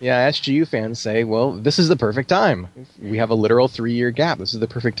air. Yeah, SGU fans say, well, this is the perfect time. We have a literal 3-year gap. This is the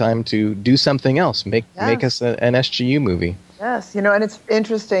perfect time to do something else. Make us an SGU movie. Yes, and it's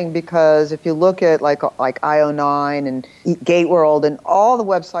interesting because if you look at like IO9 and GateWorld and all the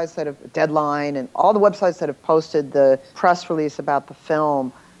websites that have Deadline and all the websites that have posted the press release about the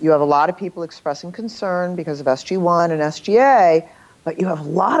film, you have a lot of people expressing concern because of SG1 and SGA, but you have a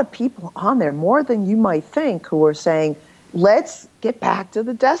lot of people on there, more than you might think, who are saying, let's get back to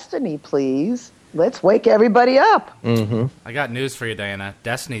the Destiny, please. Let's wake everybody up. Mm-hmm. I got news for you, Diana.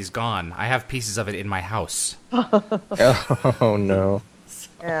 Destiny's gone. I have pieces of it in my house. Oh, no.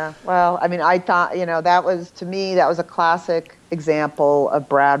 Yeah, well, I mean, I thought, that was a classic example of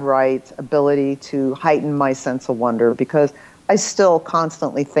Brad Wright's ability to heighten my sense of wonder, because I still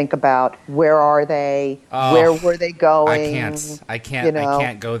constantly think about where are they, where were they going. I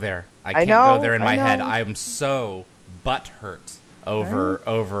can't go there. I can't go there in my head. I'm so butthurt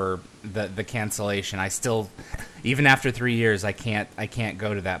over the cancellation. I still, even after 3 years, I can't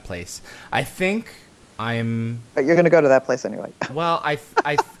go to that place. I think But you're going to go to that place anyway. Well, I'm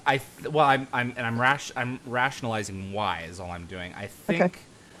rationalizing why is all I'm doing. I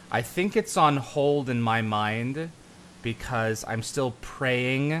think it's on hold in my mind because I'm still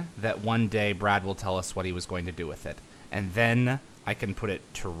praying that one day Brad will tell us what he was going to do with it, and then I can put it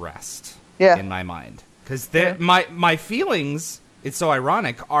to rest in my mind. Because my feelings, it's so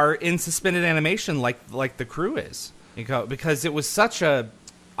ironic, are in suspended animation like the crew is. Because it was such a...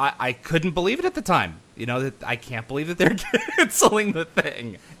 I couldn't believe it at the time. That I can't believe that they're canceling the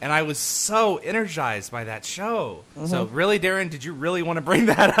thing. And I was so energized by that show. Mm-hmm. So really, Darren, did you really want to bring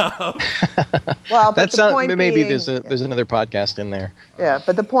that up? Well, but maybe there's another podcast in there. Yeah,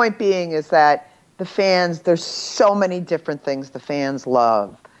 but the point being is that the fans, there's so many different things the fans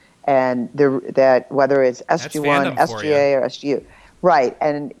love. And that whether it's SG1, SGA, or SGU. Right.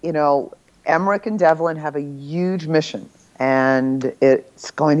 And, Emmerich and Devlin have a huge mission. And it's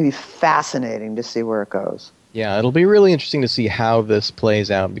going to be fascinating to see where it goes. Yeah, it'll be really interesting to see how this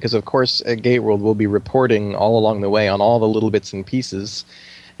plays out, because, of course, at GateWorld we'll be reporting all along the way on all the little bits and pieces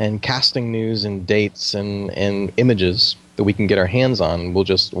and casting news and dates and images that we can get our hands on. We'll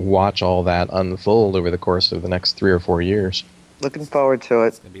just watch all that unfold over the course of the next 3 or 4 years. Looking forward to it.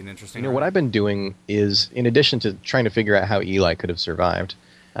 It's going to be an interesting what I've been doing is, in addition to trying to figure out how Eli could have survived,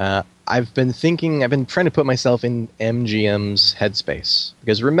 I've been trying to put myself in MGM's headspace.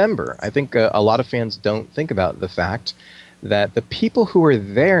 Because remember, I think a lot of fans don't think about the fact that the people who are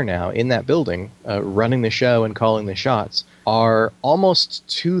there now in that building, running the show and calling the shots, are almost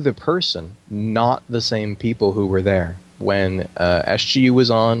to the person not the same people who were there when SGU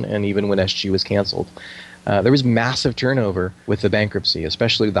was on and even when SGU was canceled. There was massive turnover with the bankruptcy,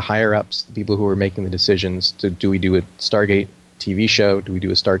 especially the higher-ups, the people who were making the decisions to do we do a Stargate TV show, do we do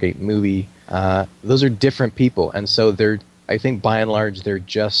a Stargate movie? Those are different people, and so I think by and large they're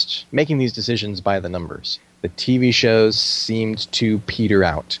just making these decisions by the numbers. The TV shows seemed to peter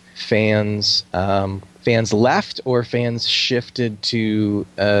out. Fans left or fans shifted to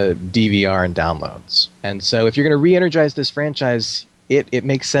DVR and downloads. And so if you're going to re-energize this franchise, it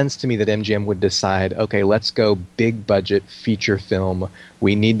makes sense to me that MGM would decide, okay, let's go big budget feature film.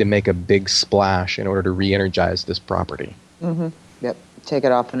 We need to make a big splash in order to re-energize this property. Mm-hmm. Yep. Take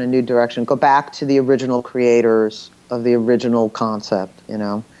it off in a new direction. Go back to the original creators of the original concept,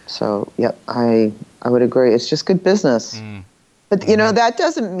 So, yeah, I would agree. It's just good business. But, you know, that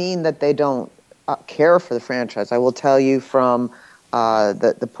doesn't mean that they don't care for the franchise. I will tell you from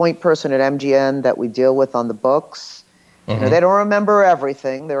the point person at MGN that we deal with on the books, you know, they don't remember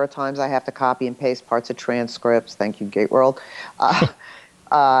everything. There are times I have to copy and paste parts of transcripts. Thank you, GateWorld.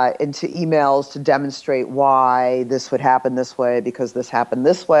 Into emails to demonstrate why this would happen this way because this happened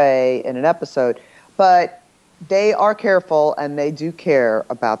this way in an episode. But they are careful and they do care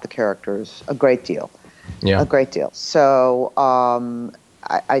about the characters a great deal. Yeah. A great deal. So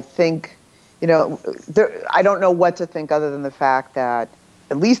I think, you know, I don't know what to think other than the fact that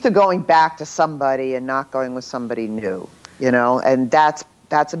at least they're going back to somebody and not going with somebody new, you know, and that's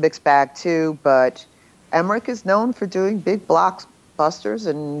a mixed bag too. But Emmerich is known for doing big blockbusters,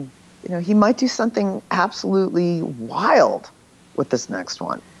 and, you know, he might do something absolutely wild with this next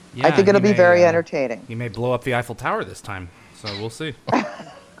one. Yeah, I think it'll be very entertaining. He may blow up the Eiffel Tower this time, so we'll see.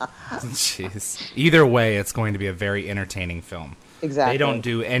 Jeez. Either way, it's going to be a very entertaining film. Exactly. They don't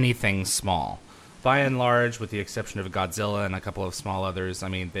do anything small. By and large, with the exception of Godzilla and a couple of small others, I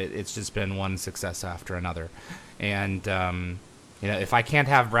mean, it's just been one success after another. And, you know, if I can't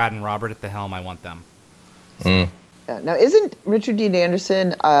have Brad and Robert at the helm, I want them. Yeah. Now, isn't Richard Dean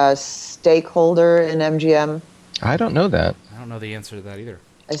Anderson a stakeholder in MGM? I don't know that. I don't know the answer to that either.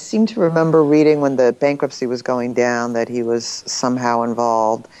 I seem to remember reading when the bankruptcy was going down that he was somehow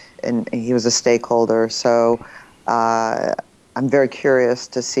involved and he was a stakeholder. So I'm very curious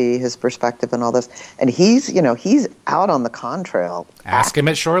to see his perspective and all this. And he's out on the contrail. Ask him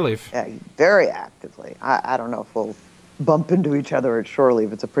at Shore Leave. Yeah, very actively. I don't know if we'll bump into each other at Shore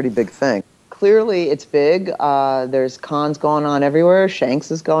Leave. It's a pretty big thing. Clearly, it's big. There's cons going on everywhere.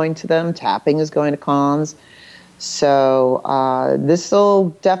 Shanks is going to them. Tapping is going to cons. So this will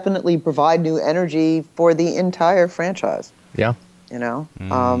definitely provide new energy for the entire franchise. Yeah. You know?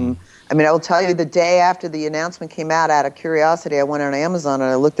 I mean, I will tell you, the day after the announcement came out of curiosity, I went on Amazon and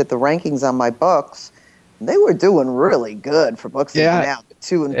I looked at the rankings on my books. They were doing really good for books that came out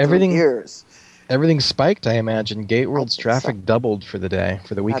 2 and 3 years. Everything spiked, I imagine. GateWorld's traffic doubled for the day,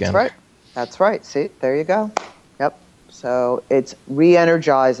 for the weekend. That's right. See, there you go. Yep. So it's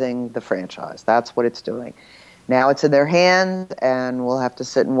re-energizing the franchise. That's what it's doing. Now it's in their hands, and we'll have to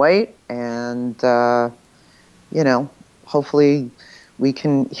sit and wait. And, you know, hopefully we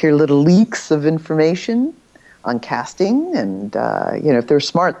can hear little leaks of information on casting. And, you know, if they're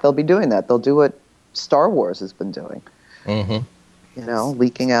smart, they'll be doing that. They'll do what Star Wars has been doing. You know,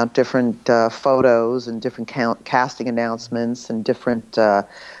 leaking out different photos and different casting announcements and different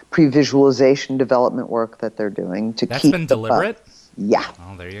pre-visualization development work that they're doing to That's keep been deliberate? Yeah.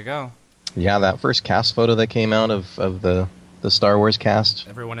 Oh, there you go. Yeah, that first cast photo that came out of the Star Wars cast.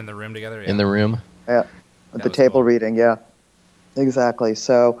 Everyone in the room together? Yeah. In the room. Yeah, at the table cool. Reading, yeah. Exactly.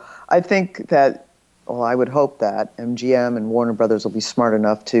 So I think that, well, I would hope that MGM and Warner Brothers will be smart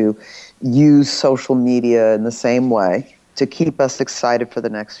enough to use social media in the same way to keep us excited for the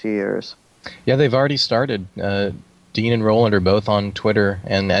next few years. Yeah, they've already started. Dean and Roland are both on Twitter,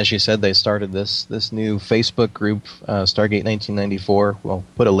 and as you said, they started this new Facebook group, Stargate 1994. We'll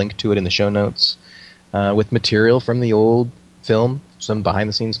put a link to it in the show notes, with material from the old film, some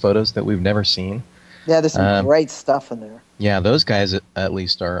behind-the-scenes photos that we've never seen. Yeah, there's some great stuff in there. Yeah, those guys at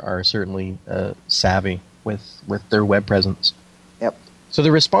least are certainly savvy with their web presence. Yep. So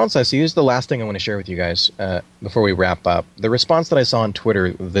the response I see is the last thing I want to share with you guys before we wrap up. The response that I saw on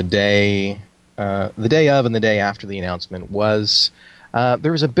Twitter the day of and the day after the announcement was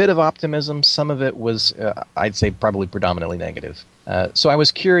there was a bit of optimism. Some of it was, I'd say, probably predominantly negative. So I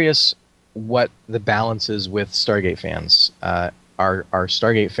was curious what the balance is with Stargate fans. Are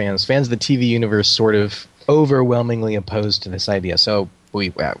Stargate fans of the TV universe sort of overwhelmingly opposed to this idea? So we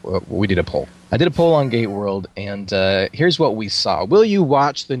did a poll. I did a poll on GateWorld, and here's what we saw. Will you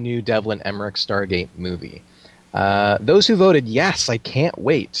watch the new Devlin Emmerich Stargate movie? Those who voted yes, I can't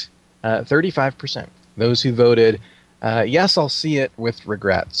wait, 35%. Those who voted yes, I'll see it with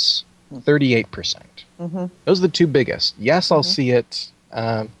regrets, 38%. Mm-hmm. Those are the two biggest. Yes, I'll see it,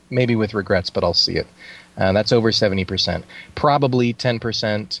 maybe with regrets, but I'll see it. That's over 70%. Probably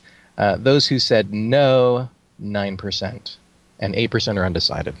 10%. Those who said no, 9%. And 8% are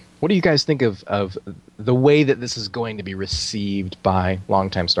undecided. What do you guys think of the way that this is going to be received by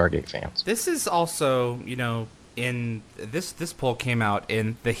longtime Stargate fans? This is also, you know, in this poll came out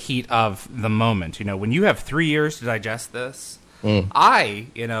in the heat of the moment. You know, when you have 3 years to digest this, I,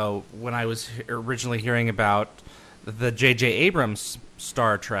 you know, when I was originally hearing about the J.J. Abrams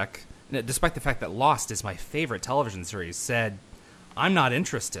Star Trek, despite the fact that Lost is my favorite television series, said, I'm not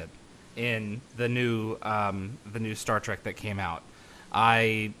interested in the new Star Trek that came out.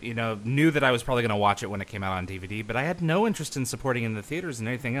 I, knew that I was probably going to watch it when it came out on DVD, but I had no interest in supporting it in the theaters and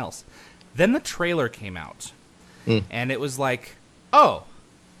anything else. Then the trailer came out, and it was like, oh,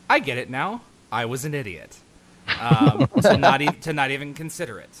 I get it now. I was an idiot to not even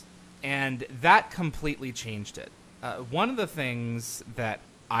consider it, and that completely changed it. One of the things that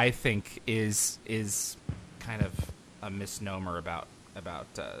I think is kind of a misnomer about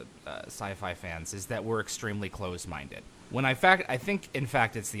sci-fi fans is that we're extremely closed-minded. When I think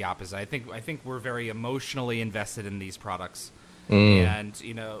it's the opposite. I think we're very emotionally invested in these products, and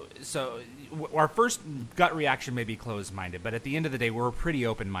so our first gut reaction may be closed-minded, but at the end of the day, we're a pretty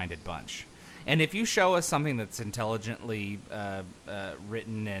open-minded bunch. And if you show us something that's intelligently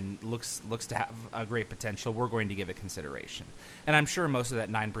written and looks to have a great potential, we're going to give it consideration. And I'm sure most of that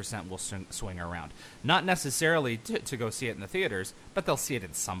 9% will swing around. Not necessarily to go see it in the theaters, but they'll see it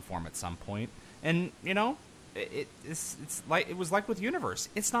in some form at some point. And, it's like it was like with Universe.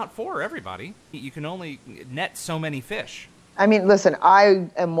 It's not for everybody. You can only net so many fish. I mean, listen, I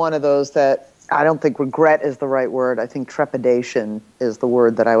am one of those that I don't think regret is the right word. I think trepidation is the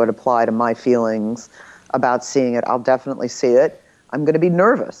word that I would apply to my feelings about seeing it. I'll definitely see it. I'm going to be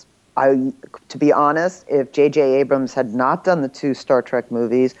nervous. To be honest, if J.J. Abrams had not done the 2 Star Trek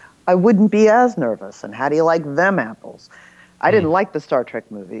movies, I wouldn't be as nervous. And how do you like them apples? I didn't like the Star Trek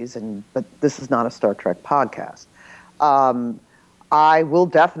movies, but this is not a Star Trek podcast. I will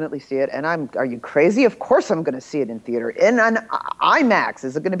definitely see it, and are you crazy? Of course I'm going to see it in theater. In an IMAX.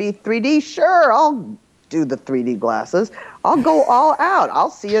 Is it going to be 3D? Sure, I'll do the 3D glasses. I'll go all out. I'll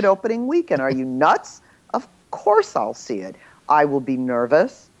see it opening weekend. Are you nuts? Of course I'll see it. I will be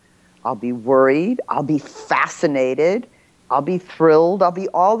nervous. I'll be worried. I'll be fascinated. I'll be thrilled. I'll be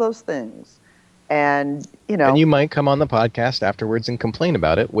all those things. And, And you might come on the podcast afterwards and complain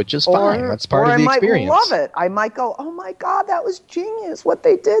about it, which is fine. That's part of the experience. I might love it. I might go, oh my God, that was genius what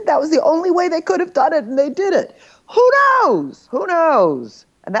they did. That was the only way they could have done it, and they did it. Who knows? Who knows?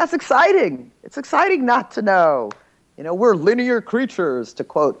 And that's exciting. It's exciting not to know. We're linear creatures, to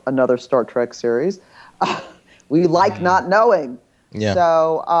quote another Star Trek series. We like not knowing. Yeah.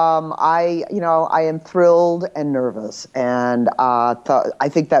 So I am thrilled and nervous, and I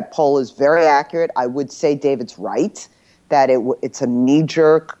think that poll is very accurate. I would say David's right that it's a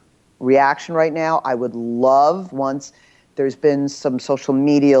knee-jerk reaction right now. I would love, once there's been some social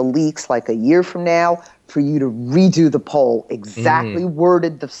media leaks, like a year from now, for you to redo the poll exactly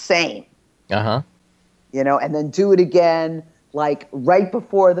worded the same. And then do it again, like right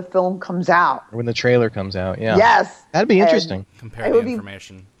before the film comes out. When the trailer comes out, yeah. Yes. That'd be interesting. Compare the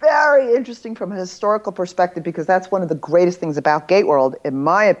information. Very interesting from a historical perspective, because that's one of the greatest things about GateWorld, in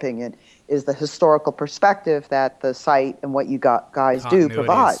my opinion, is the historical perspective that the site and what you guys do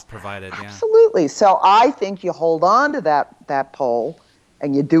provides. Provided, yeah. Absolutely. So I think you hold on to that poll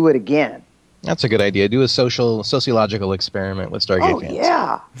and you do it again. That's a good idea. Do a sociological experiment with Stargate fans.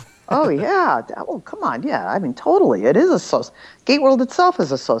 Yeah. Oh, yeah. Well, come on. Yeah. I mean, totally. It is GateWorld itself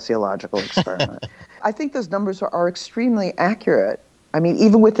is a sociological experiment. I think those numbers are extremely accurate. I mean,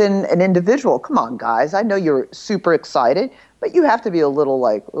 even within an individual. Come on, guys. I know you're super excited, but you have to be a little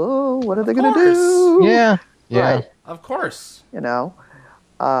like, oh, what are they going to do? Yeah. Yeah. Right. Of course. But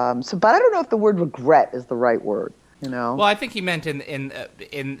I don't know if the word regret is the right word. Well, I think he meant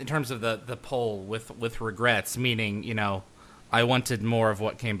in terms of the poll with regrets, meaning, I wanted more of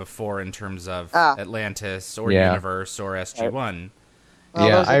what came before in terms of Atlantis or Universe or SG-1.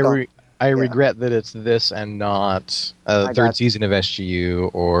 Well, I regret that it's this and not a third season of SGU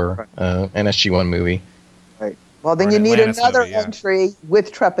or an SG-1 movie. Right. Well, then you need another entry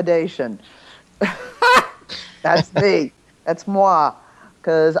with trepidation. That's me. That's moi.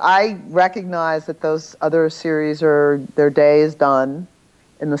 Because I recognize that those other series their day is done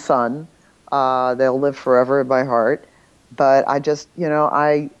in the sun. They'll live forever in my heart. But I just,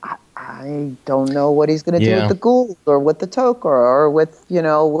 I don't know what he's going to do with the Gould or with the Toker or with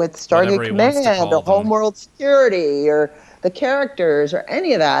Stargate Command or Homeworld Security or the characters or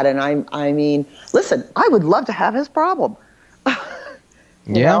any of that. And I mean, listen, I would love to have his problem. I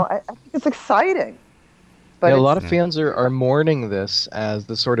think it's exciting. But a lot of fans are mourning this as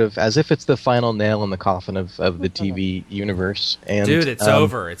as if it's the final nail in the coffin of the TV universe. And dude, it's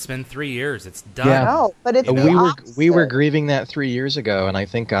over. It's been 3 years. It's done. Yeah. No, but it's we were grieving that 3 years ago, and I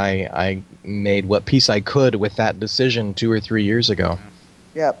think I made what peace I could with that decision 2 or 3 years ago.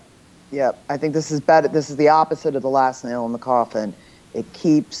 Yep. I think this is better. This is the opposite of the last nail in the coffin. It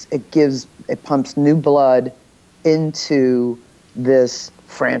pumps new blood into this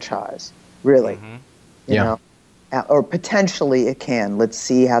franchise. Really. Mm-hmm. You know, or potentially it can. Let's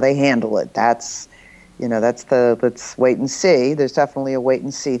see how they handle it. That's, let's wait and see. There's definitely a wait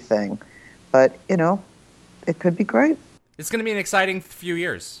and see thing. But, it could be great. It's going to be an exciting few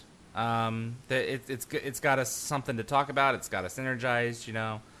years. It's got us something to talk about. It's got us energized,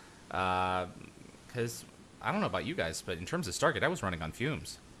 because I don't know about you guys, but in terms of Stargate, I was running on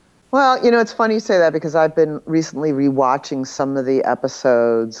fumes. Well, it's funny you say that because I've been recently rewatching some of the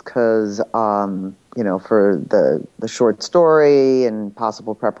episodes because, for the short story and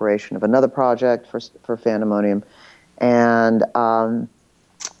possible preparation of another project for Fandemonium, and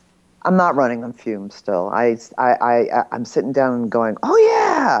I'm not running on fumes still. I'm sitting down and going, oh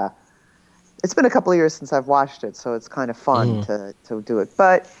yeah. It's been a couple of years since I've watched it, so it's kind of fun to do it.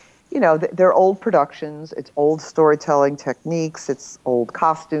 But they're old productions. It's old storytelling techniques. It's old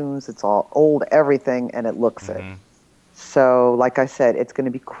costumes. It's all old everything, and it looks it. So, like I said, it's going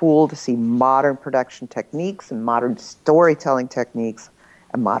to be cool to see modern production techniques and modern storytelling techniques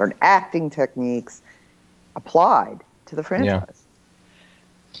and modern acting techniques applied to the franchise.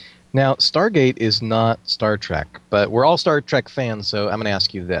 Yeah. Now, Stargate is not Star Trek, but we're all Star Trek fans, so I'm going to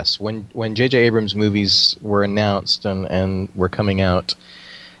ask you this. When J.J. Abrams' movies were announced and were coming out,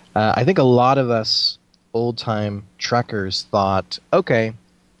 I think a lot of us old-time Trekkers thought, okay,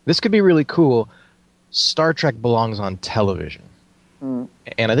 this could be really cool. Star Trek belongs on television. And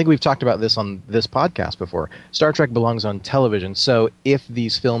I think we've talked about this on this podcast before. Star Trek belongs on television, so if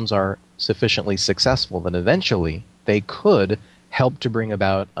these films are sufficiently successful, then eventually they could help to bring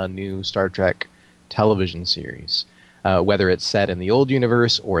about a new Star Trek television series, whether it's set in the old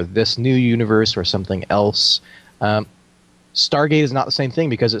universe or this new universe or something else. Stargate is not the same thing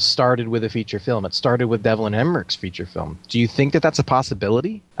because it started with a feature film. It started with Devlin Emmerich's feature film. Do you think that that's a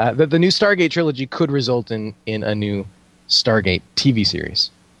possibility? That the new Stargate trilogy could result in a new Stargate TV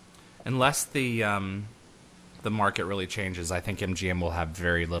series? Unless the market really changes, I think MGM will have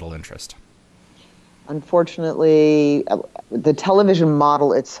very little interest. Unfortunately, the television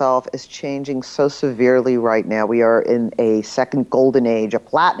model itself is changing so severely right now. We are in a second golden age, a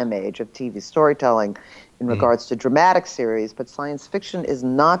platinum age of TV storytelling in regards to dramatic series, but science fiction is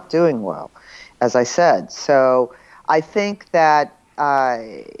not doing well, as I said. So I think that,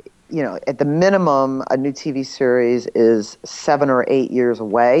 at the minimum, a new TV series is 7 or 8 years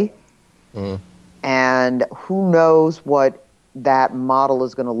away. And who knows what that model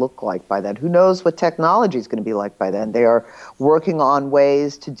is going to look like by then. Who knows what technology is going to be like by then. They are working on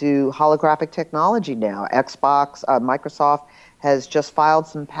ways to do holographic technology now. Microsoft has just filed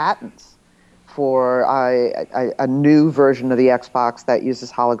some patents for a new version of the Xbox that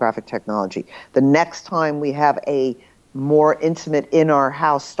uses holographic technology. The next time we have a more intimate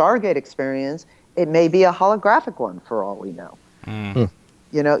in-our-house Stargate experience, it may be a holographic one for all we know.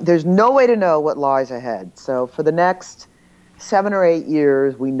 There's no way to know what lies ahead. So for the next 7 or 8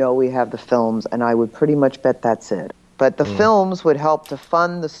 years, we know we have the films, and I would pretty much bet that's it. But the films would help to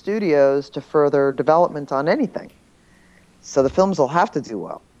fund the studios to further development on anything. So the films will have to do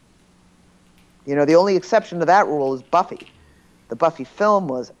well. The only exception to that rule is Buffy. The Buffy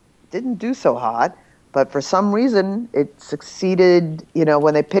film didn't do so hot, but for some reason it succeeded.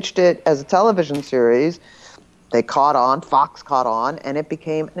 When they pitched it as a television series, Fox caught on, and it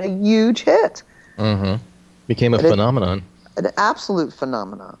became a huge hit. Became a phenomenon. An absolute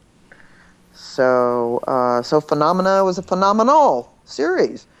phenomenon. So Phenomena was a phenomenal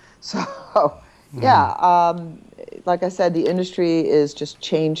series. So, like I said, the industry is just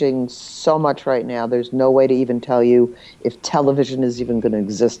changing so much right now. There's no way to even tell you if television is even going to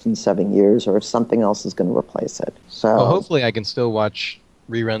exist in 7 years or if something else is going to replace it. So, well, hopefully I can still watch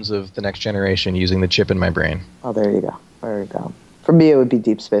reruns of The Next Generation using the chip in my brain. Oh, there you go. There you go. For me, it would be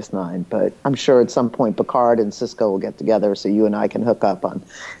Deep Space Nine, but I'm sure at some point Picard and Cisco will get together so you and I can hook up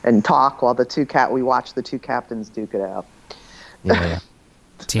and talk while we watch the two captains duke it out. Yeah.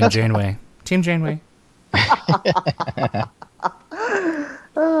 Team Janeway. Team Janeway. Oh,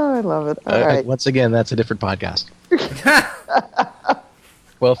 I love it. All right. Once again, that's a different podcast.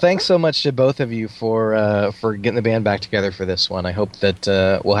 Well, thanks so much to both of you for getting the band back together for this one. I hope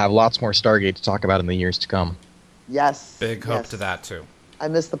that we'll have lots more Stargate to talk about in the years to come. Yes. Big hope to that, too. I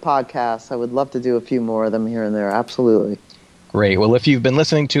miss the podcast. I would love to do a few more of them here and there. Absolutely. Great. Well, if you've been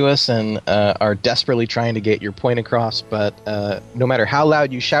listening to us and are desperately trying to get your point across, but no matter how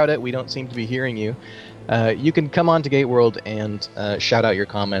loud you shout it, we don't seem to be hearing you, you can come on to GateWorld and shout out your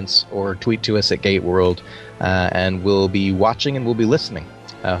comments or tweet to us at GateWorld, and we'll be watching and we'll be listening.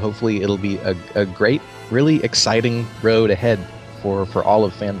 Hopefully it'll be a great, really exciting road ahead for all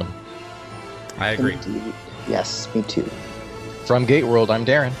of fandom. I agree. Indeed. Yes, me too. From GateWorld, I'm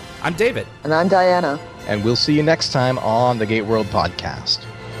Darren. I'm David. And I'm Diana. And we'll see you next time on the GateWorld podcast.